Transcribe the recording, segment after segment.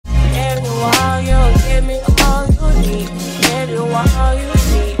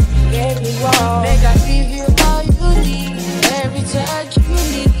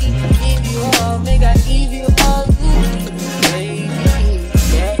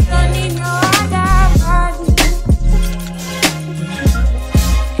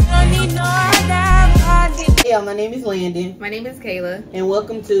Lyndon. My name is Kayla. And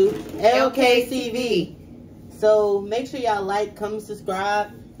welcome to LKCV. So make sure y'all like, comment,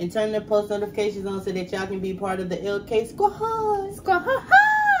 subscribe, and turn the post notifications on so that y'all can be part of the LK Squad.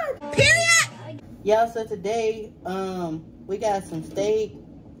 Period. Y'all, so today, we got some steak,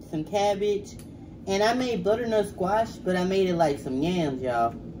 some cabbage, and I made butternut squash, but I made it like some yams,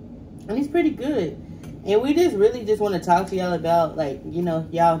 y'all. And it's pretty good. And we really just want to talk to y'all about, like, you know,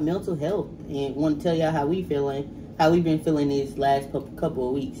 y'all mental health, and want to tell y'all how we've been feeling these last couple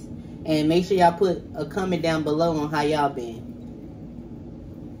of weeks. And make sure y'all put a comment down below on how y'all been.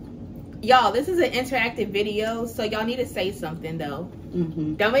 Y'all, this is an interactive video, so y'all need to say something, though.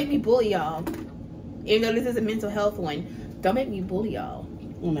 Don't make me bully y'all. Even though this is a mental health one, don't make me bully y'all.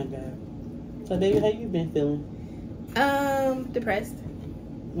 Oh my God. So, baby, how you been feeling? Depressed.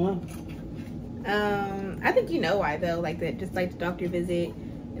 Why? I think you know why, though. Like the doctor visit,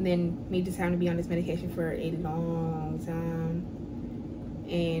 and then me just having to be on this medication for a long time,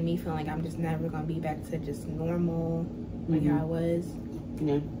 and me feeling like I'm just never gonna be back to just normal, like how I was.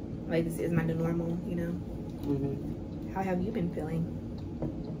 Yeah. Like, this is my new normal, you know. How have you been feeling?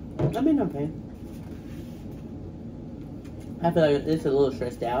 I've been okay. I feel like it's a little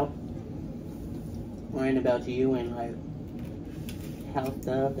stressed out, worrying about you and like house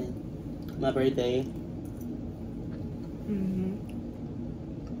stuff and my birthday.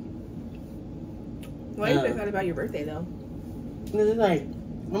 Why are you stressed out about your birthday, though? Because it's like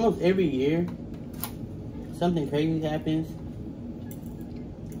almost every year something crazy happens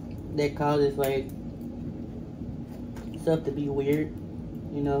that causes like stuff to be weird,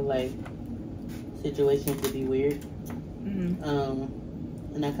 you know, like situations to be weird.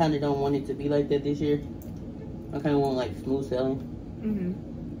 And I kind of don't want it to be like that this year. I kind of want like smooth sailing.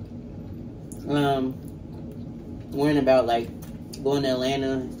 Worrying about like going to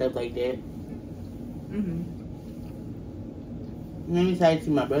Atlanta and stuff like that. I'm excited to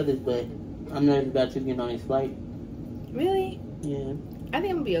see my brothers, but I'm nervous about you getting on this flight. Really? Yeah. I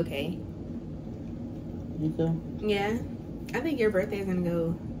think I'm gonna be okay. You so? Yeah. I think your birthday is gonna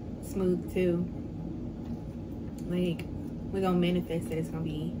go smooth too. Like, we're gonna manifest that it's gonna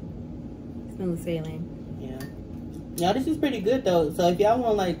be smooth sailing. Yeah. Now, this is pretty good though. So if y'all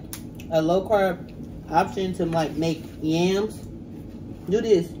want like a low carb option to like make yams, do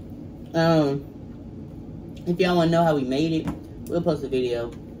this. If y'all want to know how we made it, we'll post a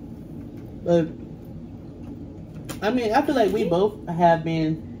video. But I mean, I feel like we both have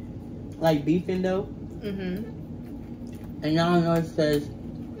been like beefing though. And y'all know it's because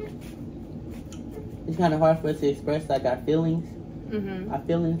it's kind of hard for us to express like our feelings,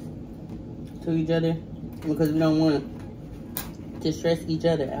 to each other, because we don't want to stress each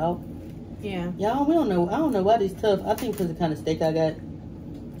other out. Yeah. Y'all, we don't know. I don't know why this tough. I think because the kind of steak I got.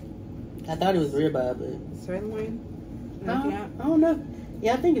 I thought it was ribeye, but sirloin. I don't know.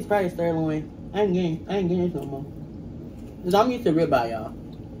 Yeah, I think it's probably sirloin. I ain't getting it no more. Cause I'm used to ribeye, y'all.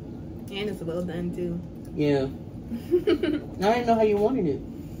 And it's well done too. Yeah. I didn't know how you wanted it.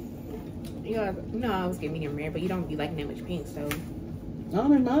 No, I was getting medium rare, but you don't be liking that much pink, so. I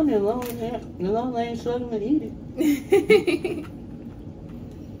don't mind it as long as I ain't struggling to eat it.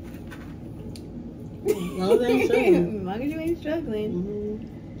 As long as I ain't struggling. As long as you ain't struggling.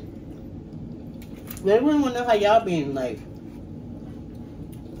 But I really want to know how y'all been, like,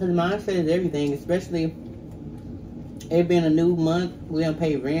 because mindset is everything, especially it being a new month. We don't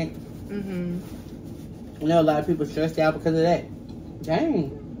pay rent. I know a lot of people stressed out because of that.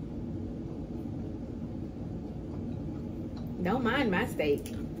 Dang. Don't mind my steak.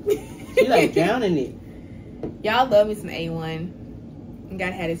 She like drowning it. Y'all love me some A1. You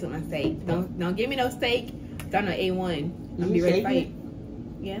gotta have this with my steak. Don't give me no steak. Don't know A1. I'm gonna be ready to fight.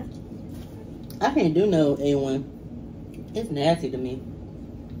 Yeah. I can't do no A1. It's nasty to me.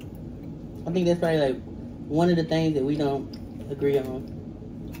 I think that's probably like one of the things that we don't agree on.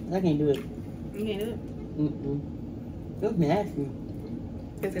 I can't do it. You can't do it? It's nasty.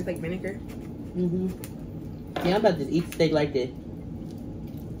 Because it's like vinegar? Yeah, I'm about to eat steak like that.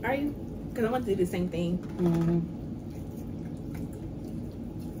 Are you? Because I want to do the same thing.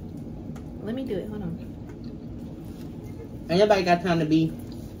 Let me do it. Hold on. Ain't nobody got time to be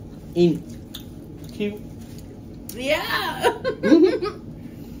eating cute. Yeah.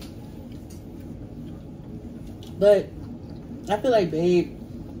 But I feel like, babe,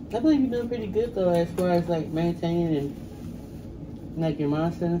 I feel like you're doing pretty good though, as far as like maintaining and like your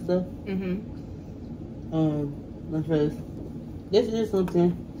mindset and stuff. Because this is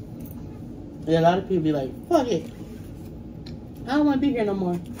something that a lot of people be like, fuck it, I don't want to be here no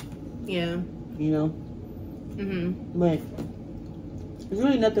more. Yeah. You know? But there's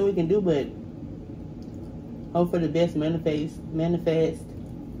really nothing we can do but hope for the best, manifest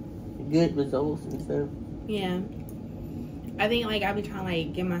good results and stuff. Yeah. I think, like, I've been trying to,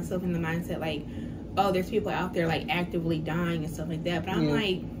 like, get myself in the mindset, like, oh, there's people out there, like, actively dying and stuff like that. But I'm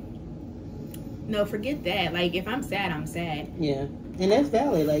like, no, forget that. Like, if I'm sad, I'm sad. Yeah. And that's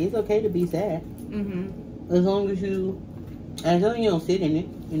valid. Like, it's okay to be sad. Mm-hmm. As long as you don't sit in it,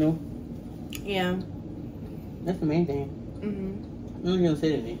 you know? Yeah. That's the main thing. Mm-hmm. As long as you don't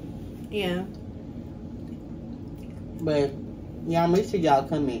sit in it. Yeah. But, y'all, make sure y'all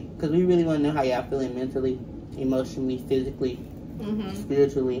come in. Because we really want to know how y'all feeling mentally, emotionally, physically,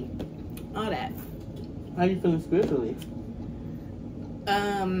 spiritually. All that. How you feeling spiritually?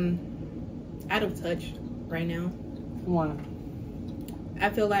 Out of touch right now. Why? I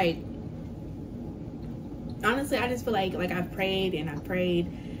feel like, honestly, I just feel like I've prayed,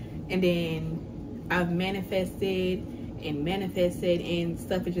 and then I've manifested, and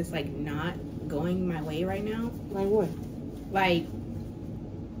stuff is just, like, not going my way right now. Like what? Like,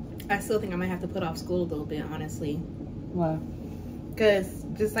 I still think I might have to put off school a little bit, honestly. Why? Because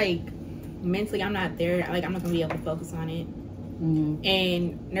just, like, mentally, I'm not there. Like, I'm not going to be able to focus on it. Mm-hmm.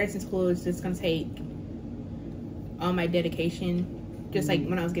 And nursing school is just going to take all my dedication. Just like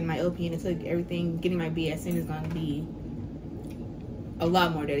when I was getting my LPN, it took everything. Getting my BSN is going to be a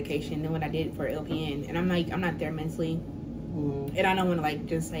lot more dedication than what I did for LPN. And I'm like, I'm not there mentally. Mm-hmm. And I don't want to, like,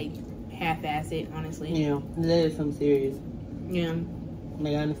 just, like, half-ass it, honestly. Yeah, that is something serious. Yeah.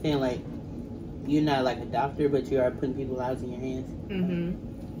 Like, I understand, like, you're not, like, a doctor, but you are putting people's lives in your hands. Mm-hmm.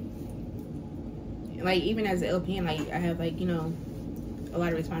 Like, even as an LPN, like, I have, like, you know, a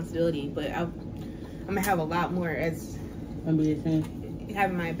lot of responsibility. But I'm going to have a lot more as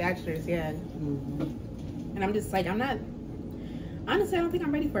having my bachelor's, yeah. Mm-hmm. And I'm just, like, I'm not... Honestly, I don't think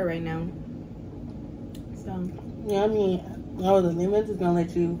I'm ready for it right now. So... Yeah, I mean, I was just gonna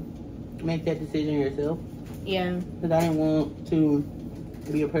let you make that decision yourself. Yeah. Because I didn't want to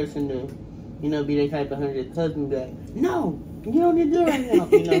be a person to, you know, be the type of husband be like, no, you don't need to do it right now,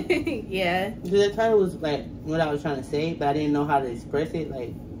 you know? Yeah. Because that kind of was, like, what I was trying to say, but I didn't know how to express it.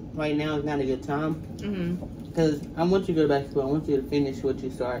 Like, right now is not a good time. Mm-hmm. Because I want you to go back to school. I want you to finish what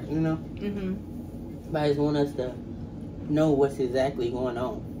you start, you know? Mm-hmm. But I just want us to know what's exactly going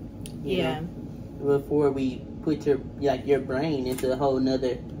on. You know? Before we put your brain into a whole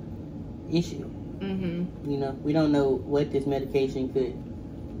nother issue. Mm-hmm. You know, we don't know what this medication could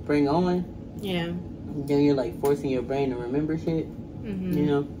bring on. Yeah. Then you're like forcing your brain to remember shit. Mm-hmm. You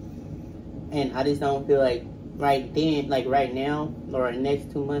know, and I just don't feel like right then, like right now, or the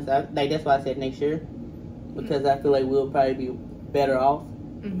next 2 months. Like that's why I said next year, because I feel like we'll probably be better off.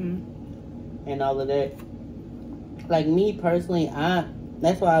 Mm-hmm. And all of that. Like me personally,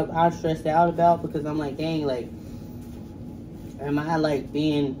 that's why I stressed out about, because I'm like, dang, like, am I like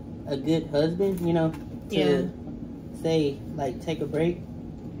being a good husband, you know, to say, like, take a break?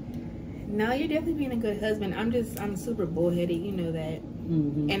 No, you're definitely being a good husband. I'm super bullheaded, you know that.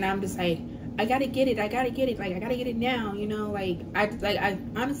 Mm-hmm. And I'm just like, I gotta get it, like, I gotta get it now, you know, like, I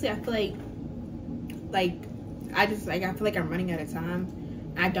honestly, I feel like, I feel like I'm running out of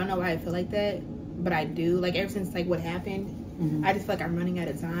time. I don't know why I feel like that, but I do, like, ever since, like, what happened. Mm-hmm. I just feel like I'm running out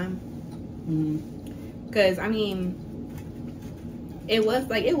of time. Because, I mean, it was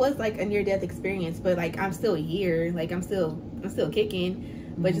like a near-death experience, but, like, I'm still here. Like, I'm still kicking.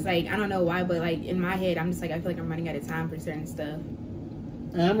 Mm-hmm. But just, like, I don't know why, but, like, in my head, I'm just, like, I feel like I'm running out of time for certain stuff.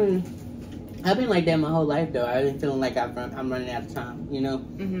 I mean, I've been like that my whole life, though. I've been feeling like I'm running out of time, you know?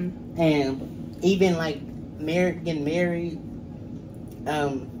 Mm-hmm. And even, like, getting married,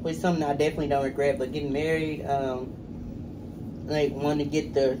 which is something I definitely don't regret, but getting married, like, want to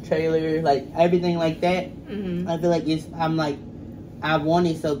get the trailer, like, everything like that. Mm-hmm. I feel like I want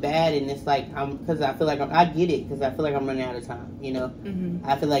it so bad, and it's like, because I feel like I get it, because I feel like I'm running out of time, you know? Mm-hmm.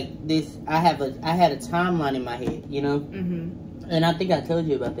 I feel like I had a timeline in my head, you know? Mm-hmm. And I think I told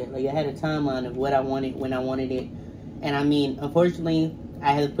you about that. Like, I had a timeline of what I wanted, when I wanted it. And I mean, unfortunately,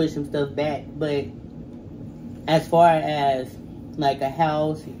 I had to push some stuff back, but as far as, like, a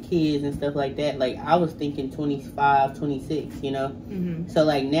house and kids and stuff like that, like, I was thinking 25, 26, you know? Mm-hmm. So,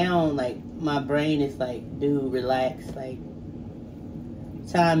 like, now, like, my brain is like, dude, relax. Like,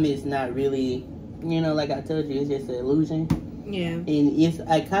 time is not really, you know, like I told you, it's just an illusion. Yeah. And it's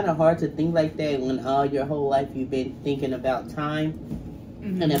like kind of hard to think like that when all your whole life you've been thinking about time.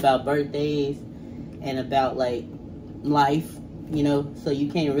 Mm-hmm. And about birthdays and about, like, life, you know? So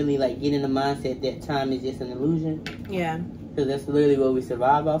you can't really, like, get in the mindset that time is just an illusion. Yeah. Because that's literally what we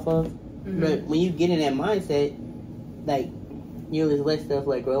survive off of. Mm-hmm. But when you get in that mindset, like, you'll just let stuff,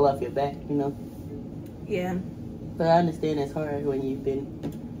 like, roll off your back, you know? Yeah. But I understand it's hard when you've been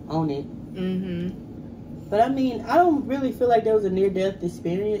on it. Mm-hmm. But I mean, I don't really feel like that was a near-death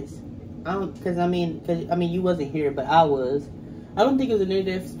experience. Because you wasn't here, but I was. I don't think it was a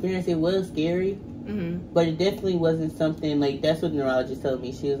near-death experience. It was scary, but it definitely wasn't something like, that's what the neurologist told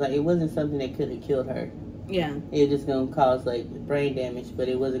me. She was like, it wasn't something that could have killed her. Yeah. It was just going to cause, like, brain damage, but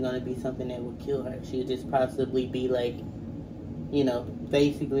it wasn't going to be something that would kill her. She would just possibly be, like, you know,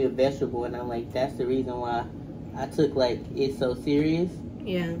 basically a vegetable. And I'm like, that's the reason why I took, like, it so serious.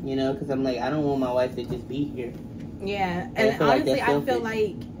 Yeah. You know, because I'm like, I don't want my wife to just be here. Yeah. And honestly, I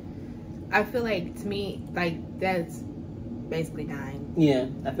feel like, to me, like, that's basically dying. Yeah.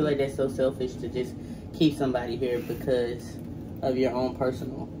 I feel like that's so selfish to just keep somebody here because of your own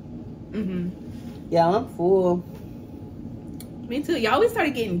personal. Yeah, I'm full. Me too. Y'all, we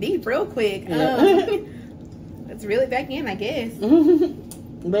started getting deep real quick. Yeah. Let's reel it back in, I guess.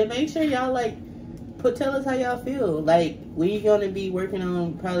 But make sure y'all, like, tell us how y'all feel. Like, we gonna be working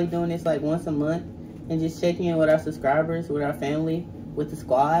on probably doing this like once a month and just checking in with our subscribers, with our family, with the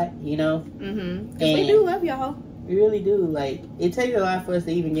squad, you know. And we do love y'all. We really do. Like, it takes a lot for us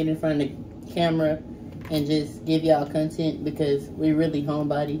to even get in front of the camera and just give y'all content because we're really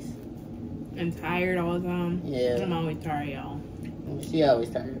homebodies. And tired all the time. Yeah. I'm always tired, y'all. She always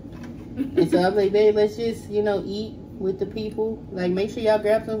tired. And so I'm like, babe, let's just, you know, eat with the people. Like, make sure y'all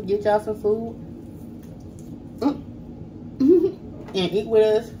get y'all some food. And eat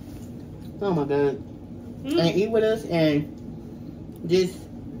with us. Oh my God. And eat with us and just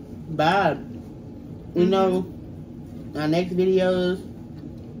vibe. You know, our next videos,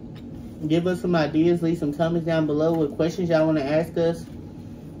 give us some ideas, leave some comments down below with questions y'all want to ask us.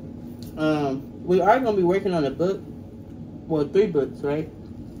 We are going to be working on a book. Well, 3 books, right?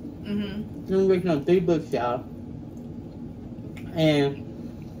 We're going to be working on 3 books, y'all.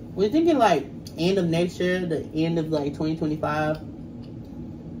 And we're thinking like end of next year, the end of like 2025.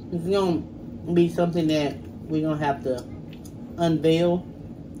 It's going to be something that we're going to have to unveil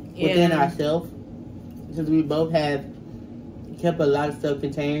within ourselves. Because we both have kept a lot of stuff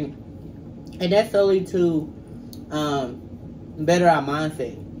contained. And that's solely to better our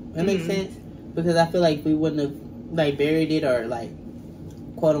mindset. That makes sense? Because I feel like we wouldn't have like buried it or like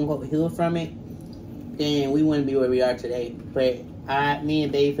quote unquote healed from it, then we wouldn't be where we are today. But me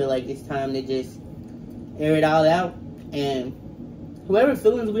and Babe feel like it's time to just air it all out, and whoever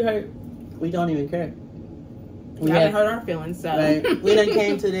feelings we hurt, we don't even care. We haven't hurt our feelings, so right? We done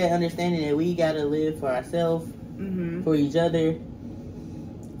came to that understanding that we gotta live for ourselves, for each other,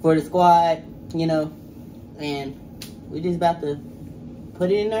 for the squad, you know, and we just about to put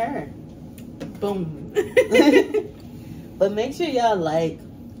it in the air. Boom. But make sure y'all like,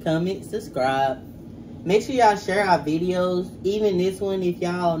 comment, subscribe. Make sure y'all share our videos. Even this one, if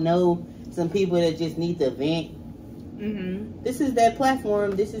y'all know some people that just need to vent. This is that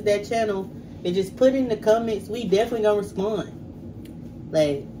platform. This is that channel. And just put in the comments. We definitely gonna respond.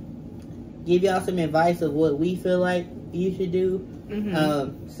 Like, give y'all some advice of what we feel like you should do.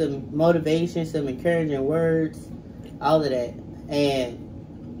 Some motivation, some encouraging words, all of that. And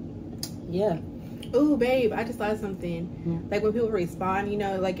yeah. Ooh, babe, I just thought of something. Like when people respond, you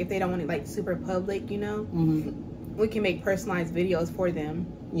know, like if they don't want it like super public, you know, we can make personalized videos for them.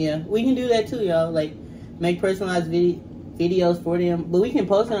 Yeah, we can do that too, y'all. Like make personalized videos for them, but we can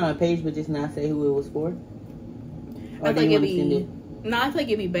post it on our page, but just not say who it was for. I think it'd be I feel like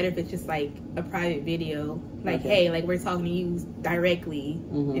it'd be better if it's just like a private video. Like, hey, like we're talking to you directly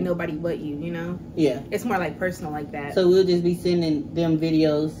and nobody but you know? Yeah. It's more like personal like that. So we'll just be sending them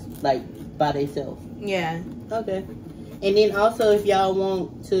videos like by themselves. Yeah. Okay. And then also if y'all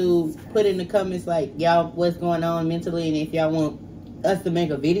want to put in the comments like y'all what's going on mentally, and if y'all want us to make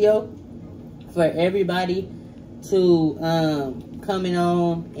a video for everybody to comment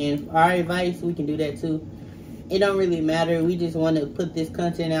on and our advice, we can do that too. It don't really matter. We just want to put this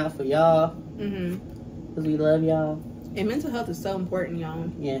content out for y'all. Because we love y'all. And mental health is so important,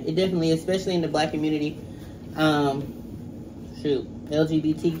 y'all. Yeah, it definitely, especially in the Black community. LGBT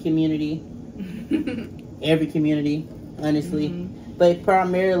community. Every community, honestly. But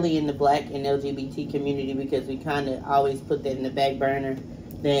primarily in the Black and LGBT community, because we kind of always put that in the back burner,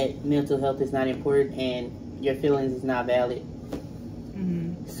 that mental health is not important and your feelings is not valid.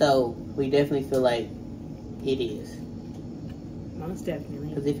 So we definitely feel like it is. Most definitely.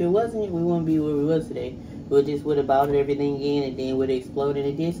 Because if it wasn't, we wouldn't be where we was today. We just would have bottled everything in and then would have exploded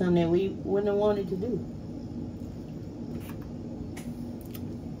and did something that we wouldn't have wanted to do.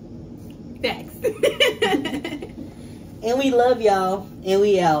 Facts. And we love y'all. And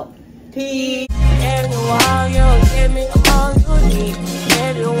we out. Peace. Every while you give me all you need.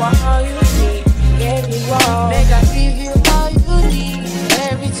 Every while you need.